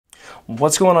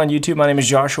What's going on YouTube? My name is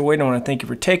Joshua Wade. I want to thank you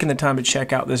for taking the time to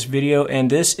check out this video, and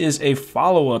this is a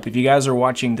follow-up. If you guys are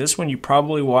watching this one, you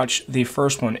probably watched the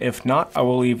first one. If not, I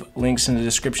will leave links in the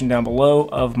description down below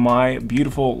of my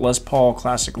beautiful Les Paul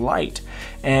Classic Lite.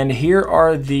 And here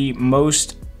are the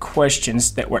most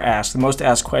questions that were asked, the most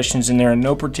asked questions, and they're in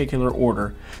no particular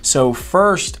order. So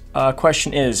first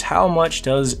question is, how much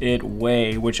does it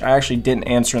weigh? Which I actually didn't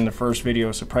answer in the first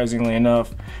video, surprisingly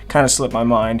enough. Kind of slipped my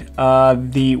mind.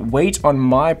 The weight on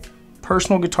my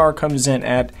personal guitar comes in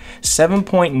at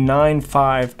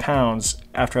 7.95 pounds.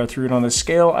 After I threw it on the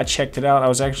scale, I checked it out. I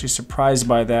was actually surprised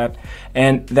by that.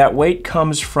 And that weight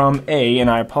comes from and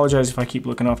I apologize if I keep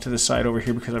looking off to the side over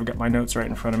here because I've got my notes right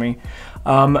in front of me.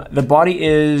 The body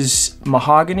is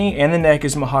mahogany and the neck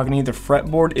is mahogany. The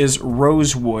fretboard is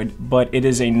rosewood, but it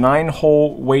is a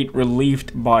 9-hole weight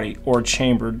relieved body, or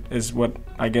chambered is what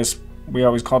I guess we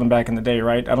always called them back in the day,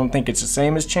 right? I don't think it's the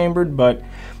same as chambered, but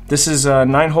this is a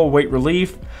 9-hole weight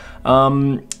relief.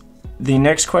 The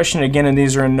next question, again, and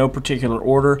these are in no particular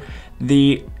order,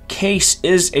 the case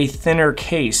is a thinner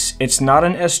case. It's not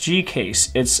an SG case.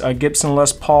 It's a Gibson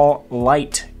Les Paul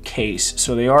Lite case,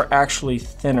 so they are actually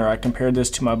thinner. I compared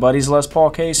this to my buddy's Les Paul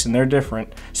case, and they're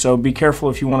different. So be careful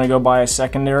if you want to go buy a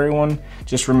secondary one.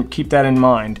 Just keep that in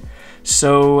mind.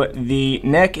 So the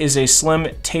neck is a slim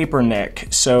taper neck,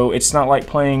 so it's not like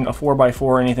playing a 4x4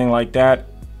 or anything like that.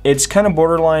 It's kind of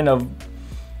borderline of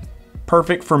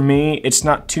perfect for me. It's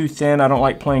not too thin. I don't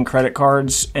like playing credit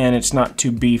cards, and it's not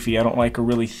too beefy. I don't like a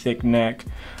really thick neck.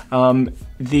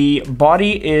 The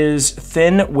body is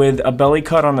thin with a belly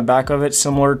cut on the back of it,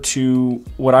 similar to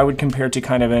what I would compare to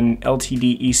kind of an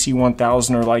LTD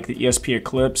EC1000 or like the ESP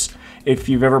Eclipse. If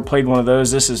you've ever played one of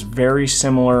those, this is very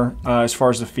similar as far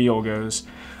as the feel goes.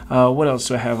 What else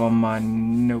do I have on my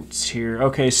notes here?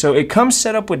 Okay, so it comes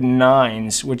set up with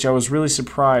 9s, which I was really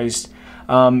surprised.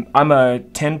 I'm a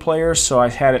 10 player, so I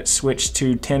had it switched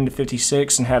to 10 to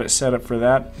 56 and had it set up for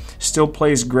that. Still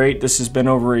plays great. This has been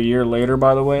over a year later,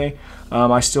 by the way.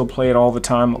 I still play it all the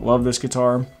time. Love this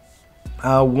guitar.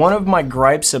 One of my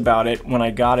gripes about it when I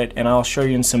got it, and I'll show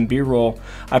you in some B-roll,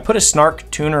 I put a snark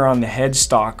tuner on the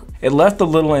headstock. It left a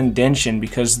little indentation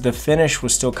because the finish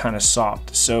was still kind of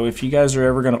soft. So if you guys are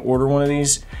ever going to order one of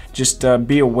these, just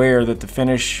be aware that the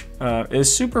finish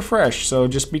is super fresh. So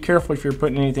just be careful if you're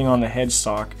putting anything on the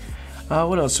headstock.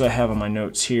 What else do I have on my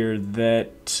notes here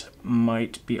that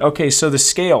might be... Okay, so the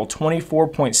scale,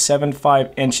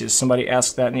 24.75 inches. Somebody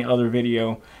asked that in the other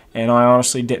video, and I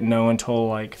honestly didn't know until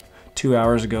like 2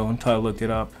 hours ago until I looked it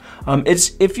up.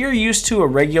 If you're used to a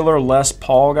regular Les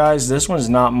Paul, guys, this one's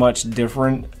not much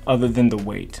different other than the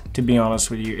weight, to be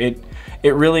honest with you.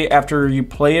 It really, after you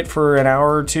play it for an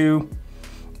hour or two,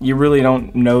 you really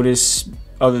don't notice,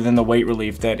 other than the weight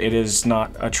relief, that it is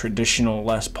not a traditional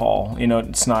Les Paul. You know,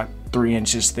 it's not 3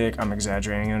 inches thick. I'm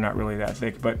exaggerating, they're not really that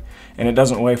thick, and it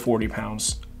doesn't weigh 40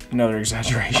 pounds. Another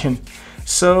exaggeration.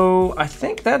 So I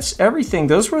think that's everything.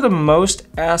 Those were the most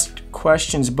asked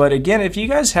questions. But again, if you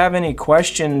guys have any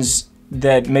questions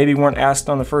that maybe weren't asked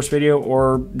on the first video,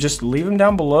 or just leave them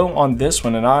down below on this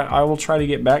one, and I will try to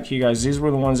get back to you guys. These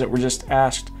were the ones that were just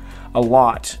asked a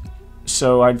lot.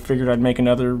 So I figured I'd make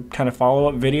another kind of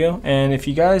follow-up video. And if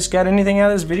you guys got anything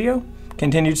out of this video,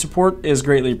 continued support is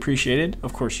greatly appreciated.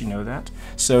 Of course, you know that.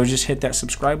 So just hit that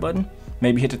subscribe button,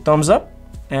 maybe hit the thumbs up,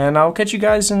 and I'll catch you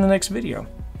guys in the next video.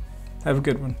 Have a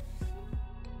good one.